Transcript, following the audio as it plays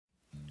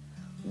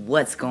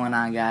What's going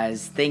on,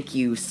 guys? Thank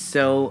you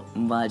so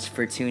much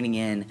for tuning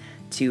in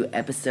to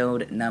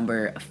episode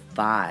number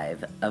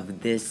 5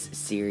 of this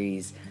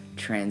series,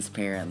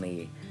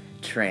 Transparently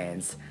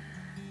Trans.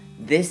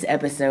 This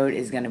episode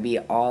is going to be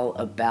all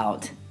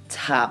about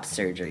top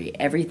surgery.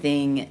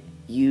 Everything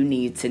you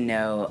need to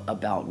know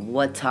about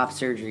what top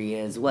surgery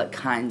is, what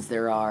kinds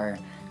there are,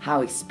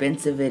 how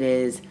expensive it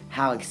is,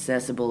 how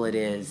accessible it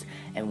is,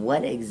 and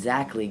what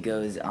exactly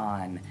goes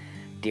on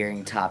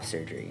during top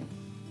surgery.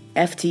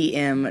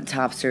 FTM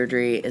top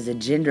surgery is a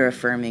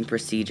gender-affirming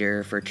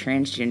procedure for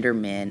transgender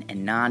men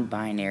and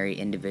non-binary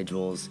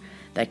individuals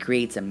that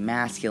creates a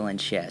masculine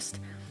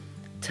chest.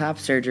 Top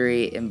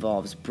surgery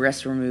involves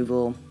breast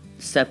removal,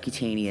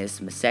 subcutaneous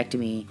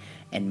mastectomy,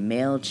 and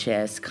male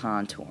chest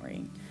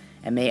contouring,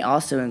 and may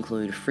also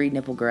include free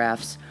nipple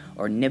grafts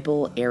or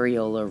nipple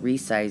areola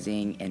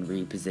resizing and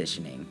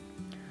repositioning.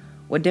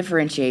 What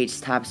differentiates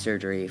top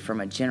surgery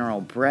from a general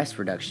breast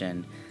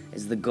reduction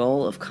is the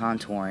goal of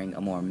contouring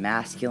a more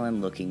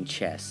masculine-looking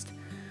chest,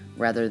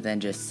 rather than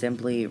just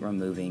simply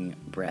removing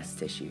breast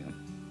tissue.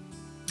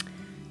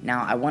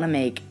 Now, I want to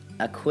make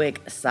a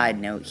quick side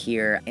note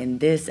here. In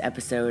this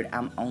episode,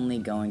 I'm only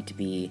going to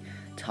be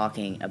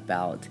talking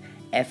about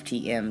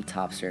FTM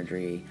top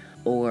surgery,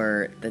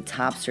 or the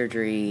top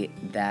surgery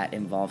that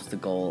involves the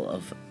goal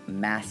of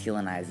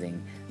masculinizing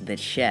the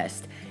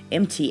chest.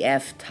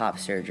 MTF top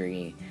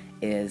surgery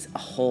is a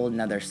whole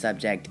nother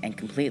subject and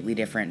completely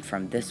different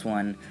from this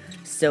one,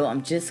 so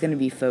I'm just going to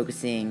be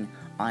focusing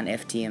on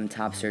FTM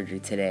top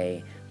surgery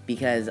today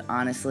because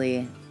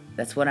honestly,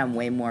 that's what I'm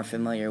way more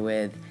familiar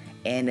with,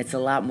 and it's a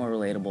lot more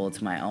relatable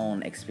to my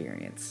own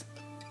experience.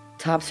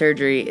 Top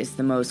surgery is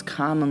the most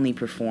commonly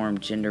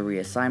performed gender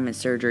reassignment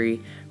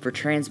surgery for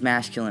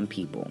transmasculine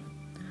people.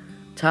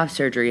 Top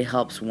surgery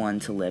helps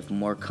one to live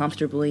more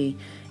comfortably,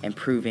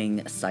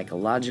 improving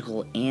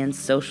psychological and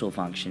social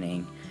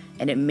functioning,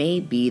 and it may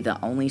be the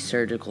only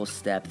surgical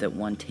step that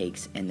one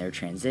takes in their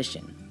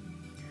transition.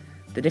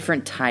 The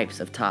different types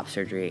of top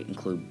surgery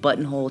include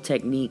buttonhole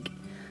technique,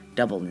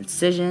 double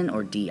incision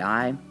or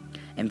DI,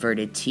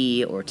 inverted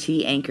T or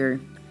T anchor,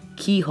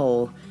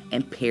 keyhole,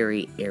 and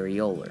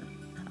peri-areolar.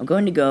 I'm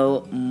going to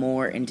go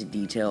more into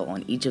detail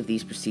on each of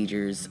these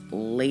procedures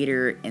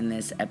later in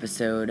this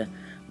episode,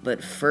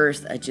 but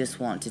first I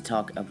just want to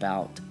talk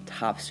about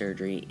top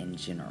surgery in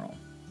general.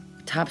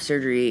 Top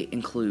surgery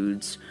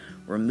includes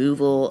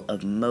removal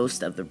of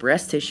most of the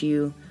breast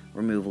tissue,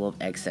 removal of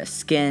excess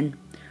skin,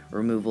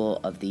 removal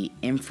of the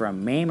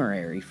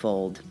inframammary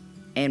fold,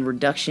 and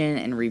reduction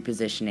and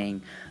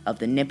repositioning of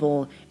the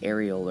nipple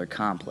areolar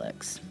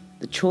complex.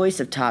 The choice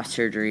of top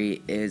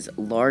surgery is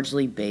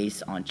largely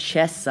based on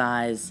chest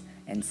size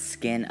and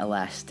skin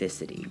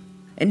elasticity.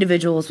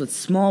 Individuals with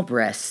small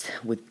breasts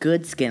with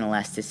good skin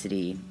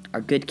elasticity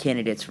are good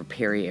candidates for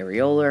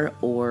peri-areolar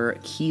or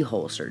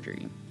keyhole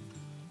surgery.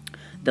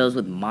 Those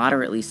with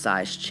moderately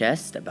sized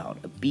chest, about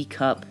a B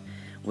cup,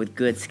 with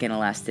good skin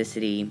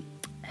elasticity,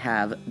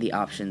 have the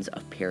options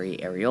of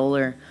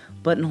peri-areolar,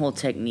 buttonhole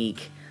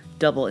technique,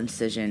 double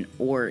incision,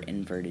 or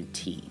inverted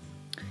T.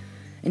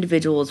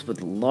 Individuals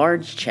with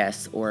large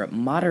chests or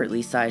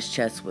moderately sized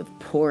chests with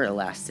poor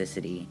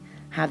elasticity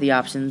have the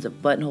options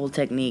of buttonhole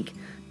technique,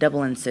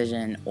 double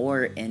incision,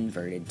 or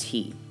inverted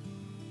T.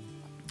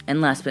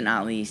 And last but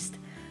not least,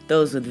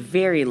 those with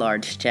very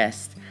large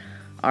chests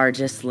are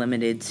just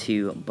limited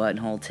to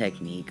buttonhole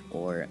technique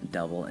or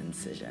double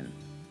incision.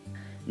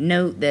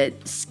 Note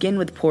that skin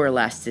with poor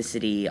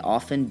elasticity,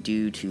 often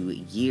due to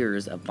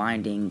years of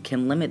binding,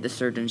 can limit the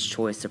surgeon's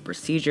choice of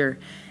procedure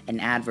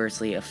and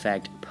adversely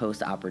affect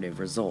post-operative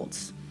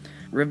results.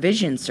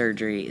 Revision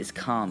surgery is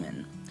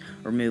common.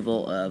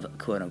 Removal of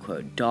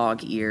quote-unquote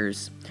dog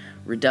ears,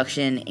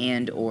 reduction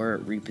and or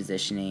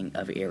repositioning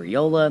of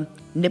areola,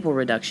 nipple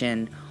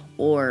reduction,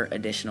 or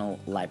additional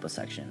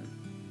liposuction.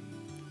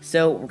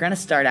 So we're going to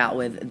start out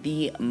with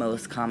the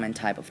most common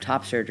type of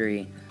top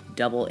surgery,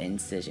 double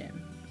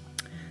incision.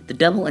 The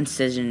double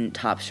incision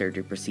top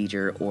surgery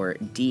procedure, or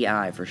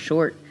DI for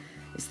short,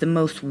 is the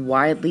most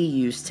widely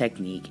used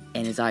technique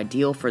and is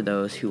ideal for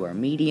those who are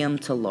medium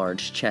to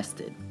large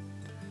chested.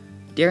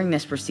 During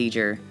this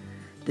procedure,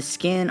 the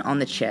skin on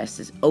the chest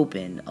is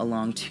open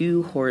along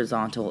two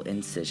horizontal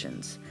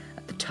incisions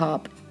at the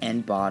top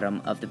and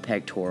bottom of the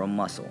pectoral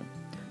muscle.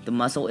 The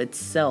muscle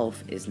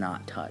itself is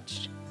not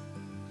touched.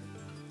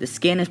 The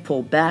skin is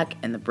pulled back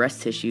and the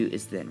breast tissue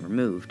is then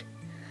removed.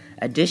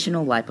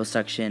 Additional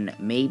liposuction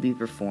may be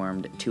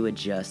performed to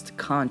adjust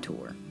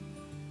contour.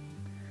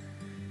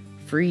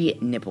 Free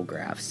nipple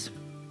grafts.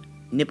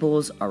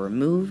 Nipples are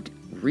removed,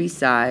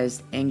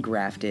 resized, and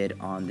grafted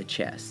on the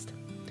chest.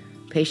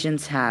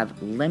 Patients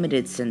have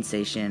limited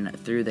sensation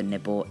through the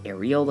nipple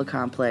areola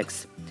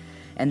complex,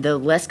 and though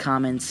less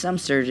common, some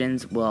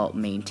surgeons will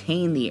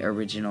maintain the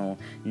original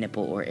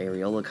nipple or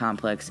areola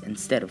complex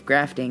instead of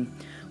grafting,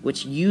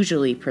 which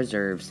usually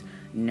preserves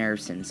nerve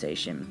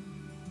sensation.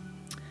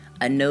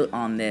 A note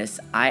on this,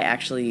 I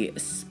actually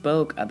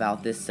spoke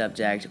about this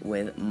subject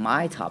with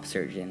my top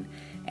surgeon,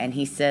 And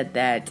he said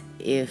that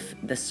if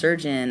the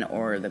surgeon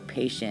or the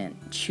patient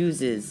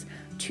chooses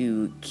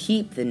to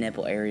keep the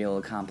nipple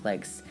areola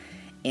complex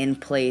in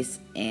place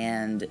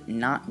and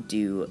not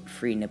do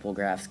free nipple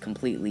grafts,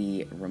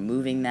 completely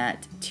removing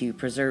that to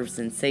preserve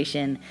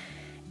sensation,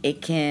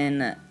 it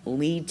can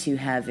lead to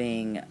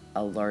having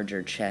a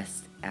larger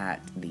chest at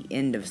the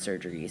end of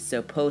surgery.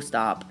 So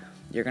post-op,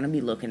 you're going to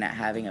be looking at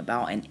having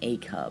about an A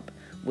cup,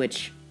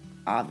 which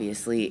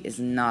obviously is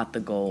not the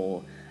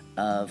goal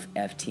of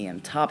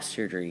FTM top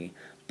surgery,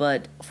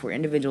 but for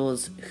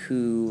individuals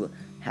who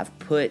have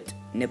put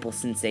nipple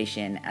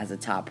sensation as a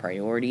top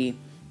priority,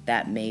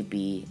 that may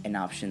be an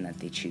option that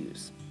they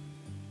choose.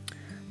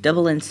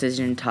 Double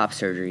incision top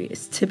surgery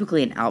is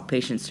typically an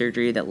outpatient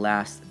surgery that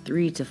lasts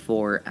 3 to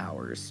 4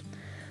 hours.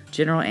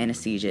 General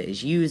anesthesia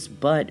is used,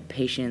 but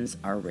patients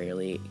are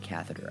rarely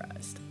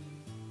catheterized.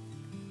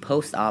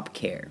 Post-op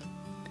care.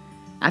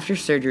 After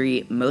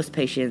surgery, most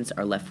patients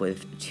are left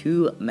with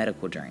 2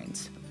 medical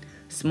drains.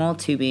 Small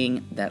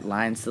tubing that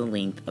lines the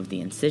length of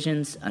the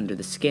incisions under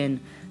the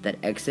skin that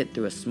exit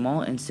through a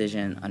small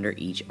incision under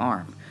each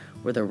arm,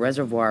 with a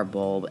reservoir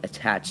bulb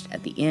attached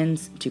at the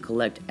ends to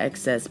collect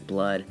excess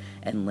blood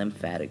and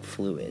lymphatic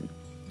fluid.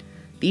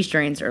 These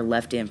drains are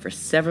left in for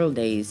several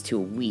days to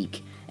a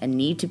week and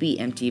need to be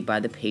emptied by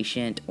the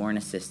patient or an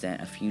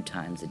assistant a few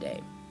times a day.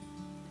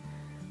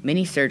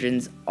 Many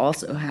surgeons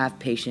also have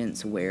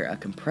patients wear a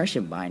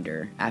compression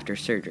binder after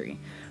surgery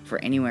for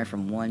anywhere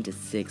from 1 to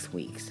 6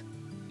 weeks.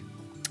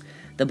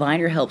 The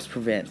binder helps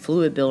prevent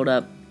fluid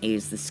buildup,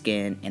 aids the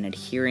skin in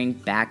adhering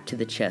back to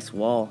the chest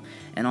wall,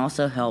 and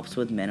also helps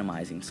with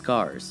minimizing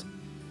scars.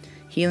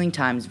 Healing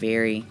times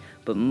vary,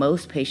 but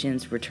most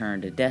patients return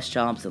to desk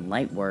jobs and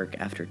light work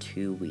after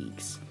 2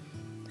 weeks.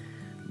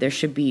 There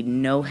should be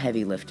no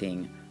heavy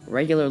lifting,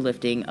 regular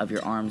lifting of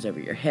your arms over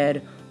your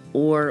head,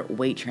 or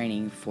weight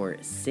training for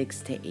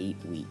 6 to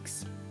 8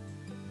 weeks.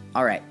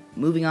 Alright,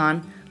 moving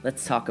on,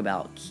 let's talk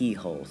about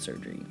keyhole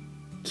surgery.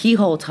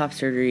 Keyhole top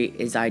surgery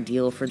is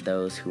ideal for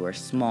those who are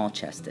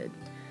small-chested.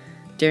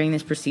 During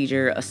this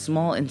procedure, a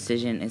small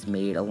incision is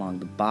made along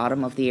the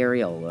bottom of the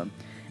areola,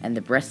 and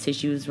the breast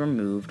tissue is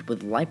removed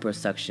with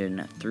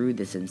liposuction through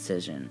this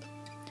incision.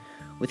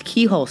 With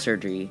keyhole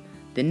surgery,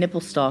 the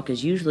nipple stalk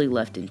is usually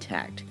left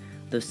intact,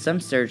 though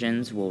some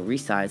surgeons will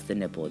resize the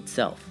nipple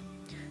itself.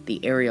 The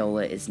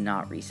areola is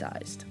not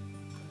resized.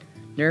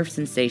 Nerve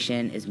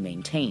sensation is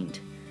maintained.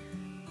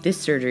 This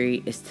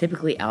surgery is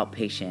typically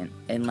outpatient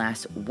and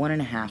lasts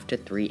 1.5 to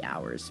 3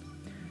 hours.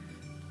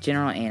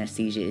 General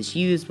anesthesia is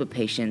used, but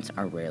patients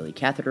are rarely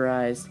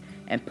catheterized,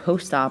 and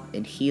post-op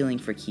and healing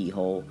for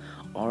keyhole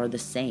are the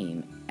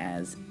same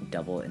as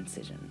double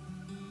incision.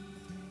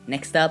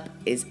 Next up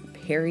is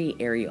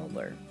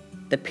periareolar.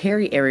 The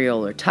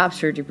periareolar top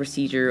surgery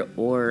procedure,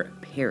 or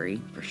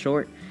peri for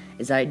short,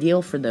 is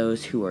ideal for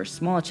those who are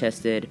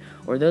small-chested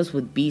or those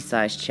with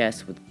B-sized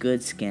chests with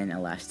good skin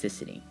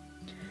elasticity.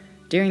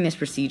 During this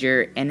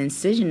procedure, an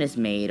incision is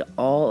made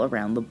all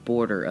around the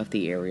border of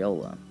the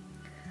areola.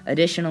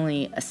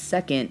 Additionally, a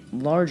second,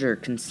 larger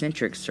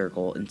concentric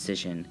circle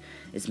incision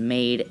is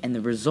made and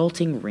the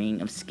resulting ring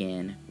of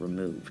skin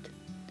removed.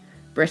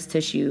 Breast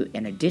tissue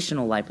and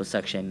additional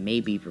liposuction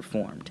may be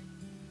performed.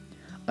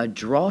 A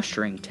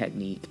drawstring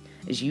technique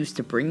is used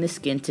to bring the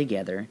skin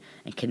together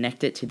and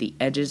connect it to the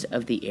edges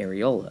of the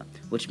areola,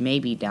 which may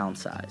be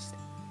downsized.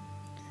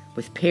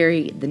 With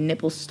peri, the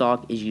nipple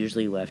stalk is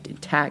usually left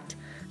intact,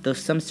 though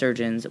some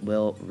surgeons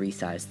will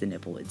resize the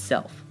nipple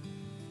itself.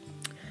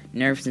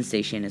 Nerve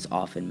sensation is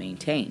often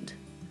maintained.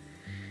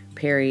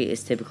 Peri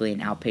is typically an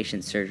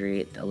outpatient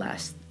surgery that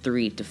lasts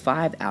 3 to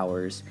 5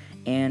 hours,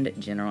 and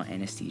general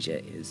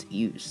anesthesia is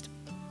used.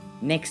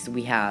 Next,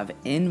 we have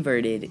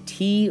inverted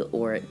T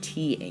or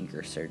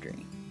T-anchor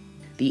surgery.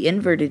 The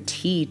inverted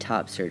T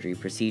top surgery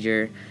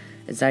procedure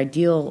is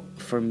ideal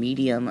for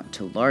medium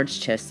to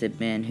large-chested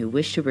men who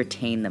wish to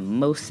retain the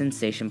most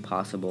sensation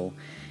possible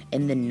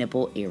in the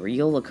nipple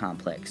areola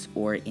complex,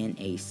 or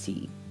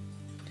NAC.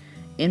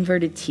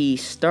 Inverted T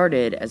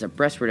started as a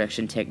breast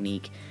reduction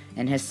technique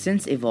and has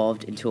since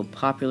evolved into a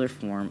popular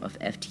form of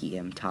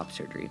FTM top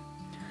surgery.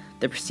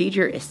 The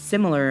procedure is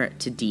similar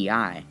to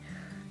DI.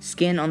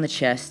 Skin on the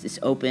chest is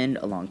opened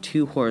along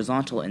 2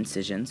 horizontal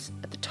incisions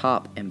at the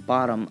top and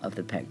bottom of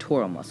the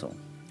pectoral muscle.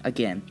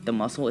 Again, the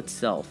muscle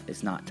itself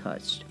is not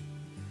touched.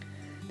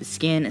 The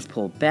skin is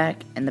pulled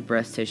back and the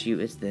breast tissue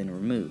is then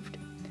removed.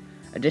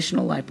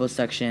 Additional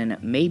liposuction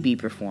may be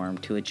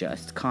performed to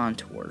adjust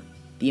contour.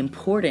 The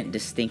important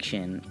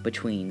distinction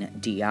between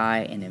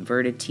DI and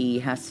inverted T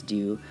has to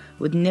do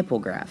with nipple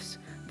grafts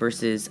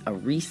versus a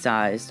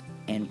resized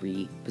and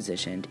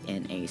repositioned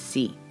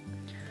NAC.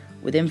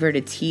 With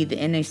inverted T, the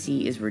NAC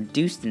is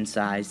reduced in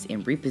size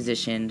and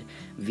repositioned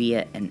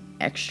via an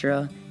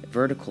extra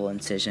vertical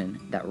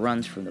incision that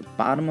runs from the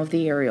bottom of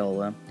the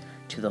areola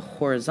to the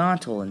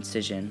horizontal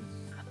incision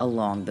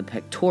along the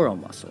pectoral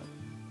muscle.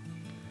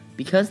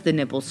 Because the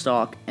nipple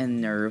stalk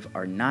and nerve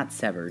are not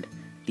severed,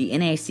 the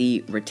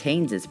NAC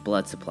retains its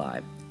blood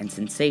supply and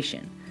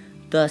sensation.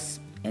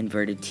 Thus,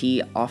 inverted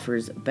T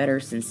offers better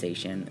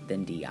sensation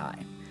than DI.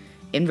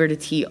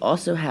 Inverted T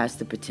also has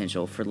the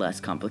potential for less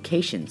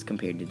complications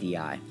compared to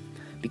DI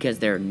because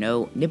there are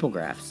no nipple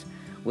grafts,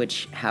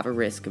 which have a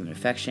risk of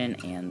infection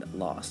and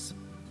loss.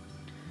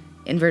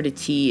 Inverted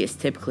T is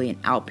typically an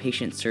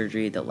outpatient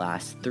surgery that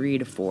lasts 3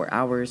 to 4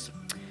 hours.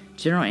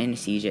 General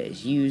anesthesia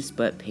is used,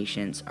 but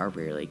patients are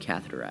rarely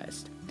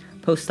catheterized.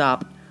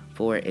 Post-op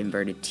for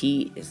inverted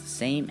T is the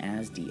same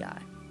as DI.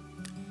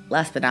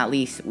 Last but not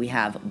least, we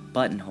have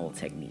buttonhole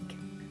technique.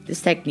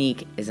 This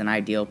technique is an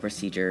ideal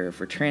procedure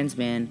for trans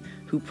men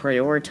who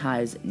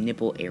prioritize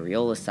nipple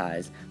areola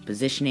size,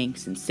 positioning,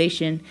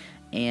 sensation,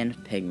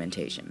 and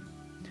pigmentation.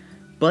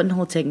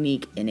 Buttonhole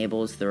technique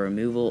enables the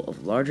removal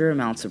of larger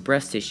amounts of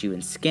breast tissue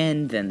and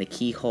skin than the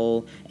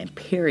keyhole and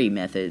peri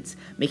methods,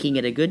 making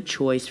it a good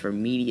choice for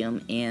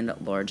medium and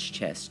large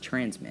chest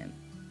trans men.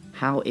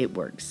 How it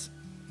works.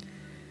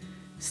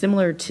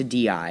 Similar to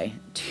DI,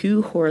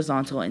 2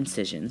 horizontal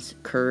incisions,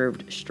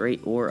 curved,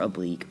 straight, or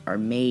oblique, are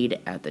made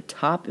at the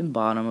top and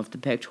bottom of the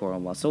pectoral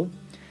muscle,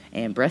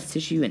 and breast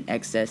tissue and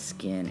excess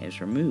skin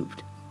is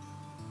removed.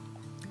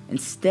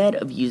 Instead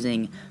of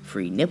using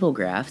free nipple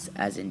grafts,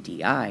 as in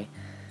DI,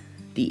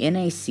 the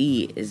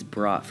NAC is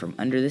brought from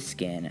under the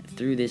skin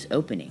through this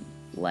opening,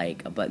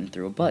 like a button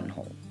through a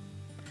buttonhole,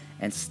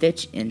 and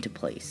stitched into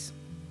place.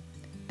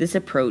 This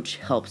approach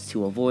helps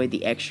to avoid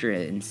the extra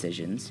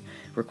incisions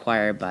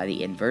required by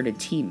the inverted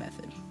T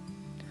method.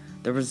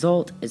 The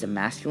result is a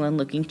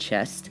masculine-looking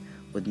chest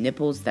with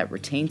nipples that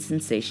retain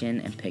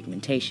sensation and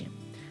pigmentation,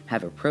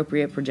 have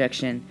appropriate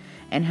projection,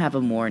 and have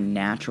a more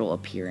natural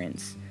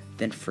appearance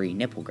than free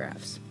nipple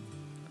grafts.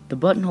 The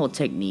buttonhole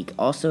technique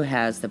also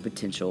has the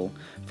potential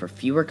for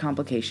fewer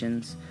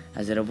complications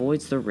as it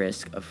avoids the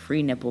risk of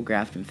free nipple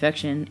graft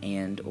infection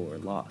and/or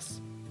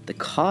loss. The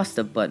cost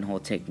of buttonhole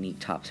technique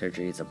top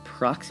surgery is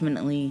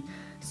approximately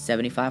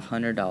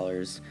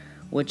 $7,500,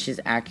 which is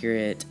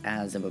accurate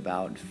as of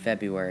about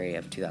February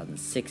of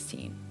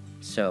 2016,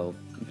 so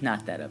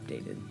not that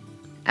updated.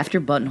 After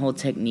buttonhole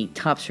technique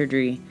top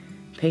surgery,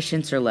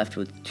 patients are left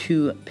with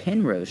 2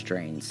 Penrose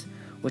drains,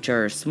 which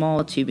are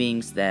small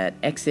tubings that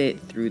exit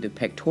through the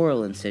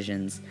pectoral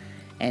incisions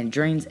and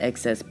drains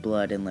excess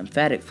blood and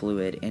lymphatic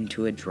fluid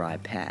into a dry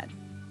pad.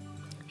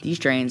 These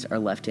drains are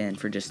left in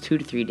for just 2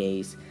 to 3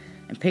 days,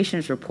 and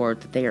patients report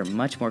that they are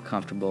much more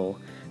comfortable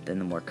than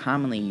the more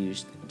commonly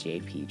used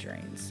JP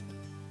drains.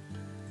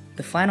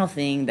 The final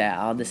thing that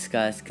I'll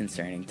discuss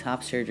concerning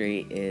top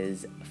surgery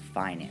is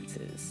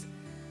finances.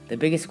 The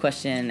biggest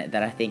question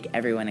that I think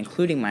everyone,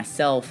 including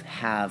myself,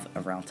 have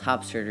around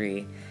top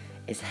surgery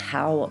is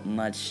how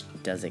much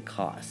does it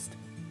cost?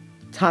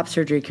 Top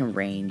surgery can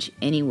range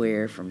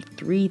anywhere from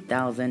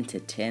 $3,000 to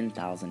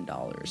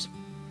 $10,000.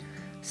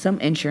 Some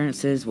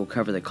insurances will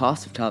cover the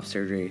cost of top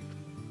surgery,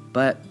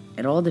 but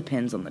it all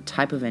depends on the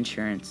type of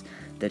insurance,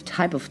 the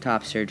type of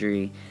top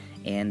surgery,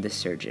 and the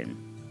surgeon.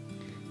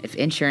 If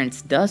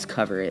insurance does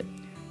cover it,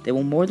 they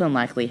will more than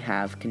likely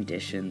have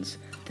conditions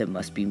that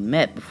must be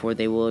met before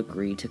they will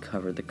agree to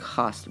cover the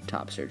cost of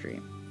top surgery.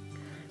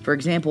 For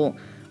example,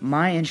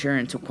 my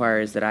insurance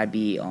requires that I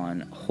be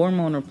on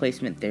hormone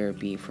replacement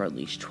therapy for at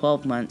least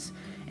 12 months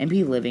and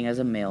be living as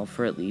a male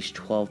for at least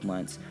 12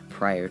 months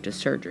prior to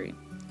surgery.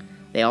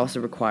 They also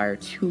require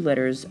 2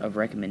 letters of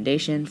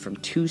recommendation from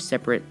 2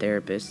 separate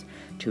therapists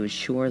to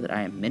ensure that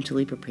I am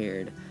mentally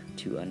prepared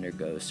to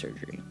undergo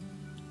surgery.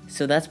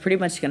 So that's pretty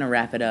much going to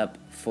wrap it up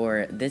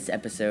for this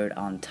episode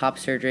on top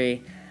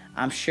surgery.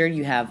 I'm sure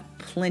you have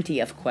plenty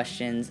of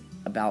questions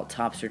about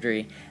top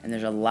surgery, and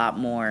there's a lot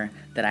more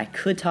that I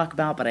could talk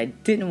about, but I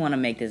didn't want to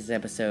make this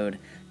episode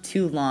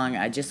too long.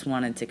 I just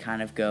wanted to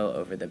kind of go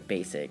over the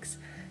basics.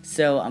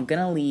 So I'm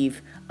going to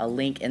leave a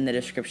link in the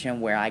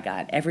description where I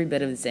got every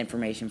bit of this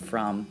information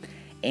from,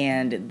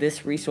 and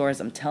this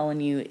resource, I'm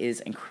telling you, is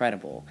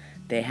incredible.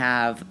 They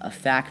have a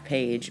fact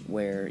page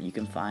where you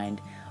can find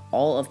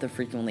all of the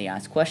frequently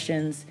asked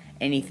questions,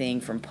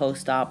 anything from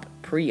post-op,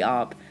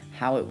 pre-op,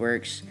 how it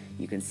works.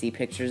 You can see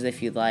pictures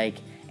if you'd like,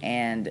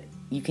 and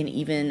you can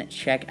even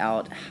check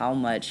out how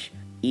much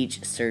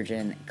each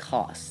surgeon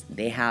costs.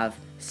 They have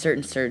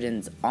certain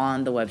surgeons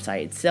on the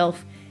website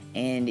itself,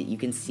 and you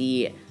can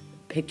see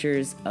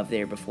pictures of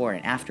their before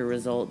and after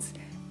results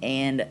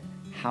and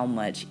how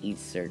much each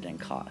surgeon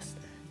costs.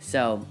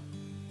 So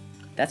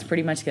that's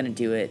pretty much going to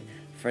do it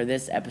for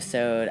this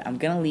episode. I'm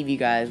going to leave you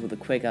guys with a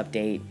quick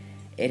update.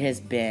 It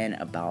has been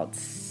about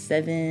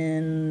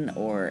 7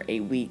 or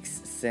 8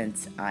 weeks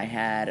since I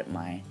had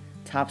my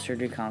top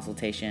surgery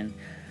consultation,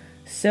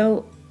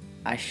 so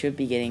I should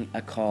be getting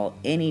a call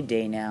any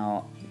day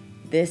now.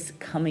 This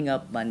coming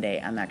up Monday,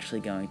 I'm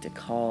actually going to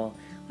call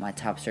my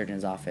top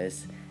surgeon's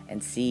office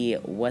and see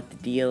what the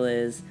deal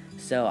is,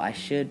 so I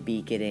should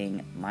be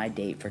getting my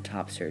date for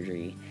top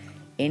surgery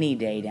any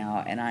day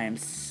now, and I am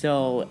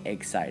so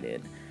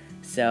excited.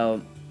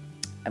 So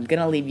I'm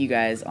gonna leave you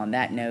guys on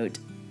that note.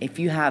 If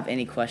you have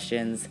any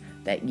questions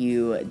that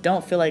you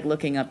don't feel like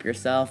looking up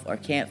yourself or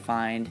can't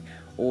find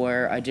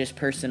or are just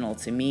personal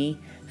to me,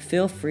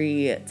 feel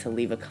free to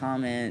leave a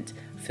comment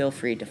feel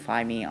free to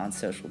find me on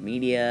social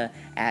media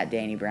at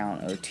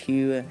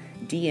DannyBrown02.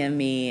 DM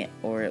me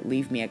or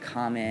leave me a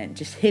comment.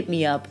 Just hit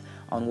me up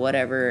on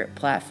whatever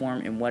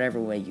platform in whatever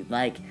way you'd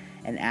like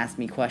and ask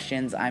me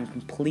questions. I'm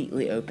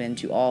completely open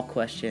to all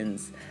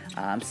questions.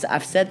 So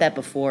I've said that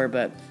before,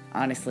 but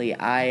honestly,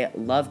 I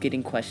love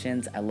getting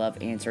questions. I love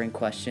answering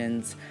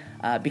questions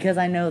because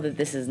I know that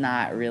this is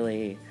not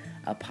really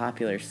a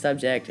popular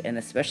subject, and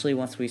especially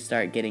once we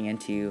start getting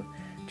into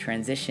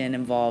transition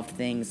involved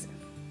things,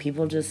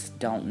 people just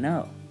don't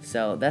know.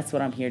 So that's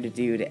what I'm here to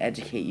do, to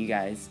educate you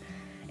guys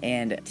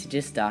and to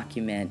just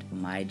document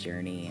my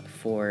journey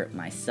for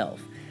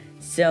myself.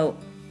 So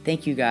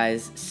thank you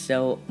guys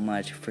so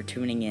much for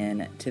tuning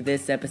in to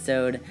this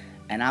episode,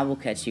 and I will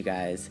catch you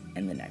guys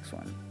in the next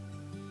one.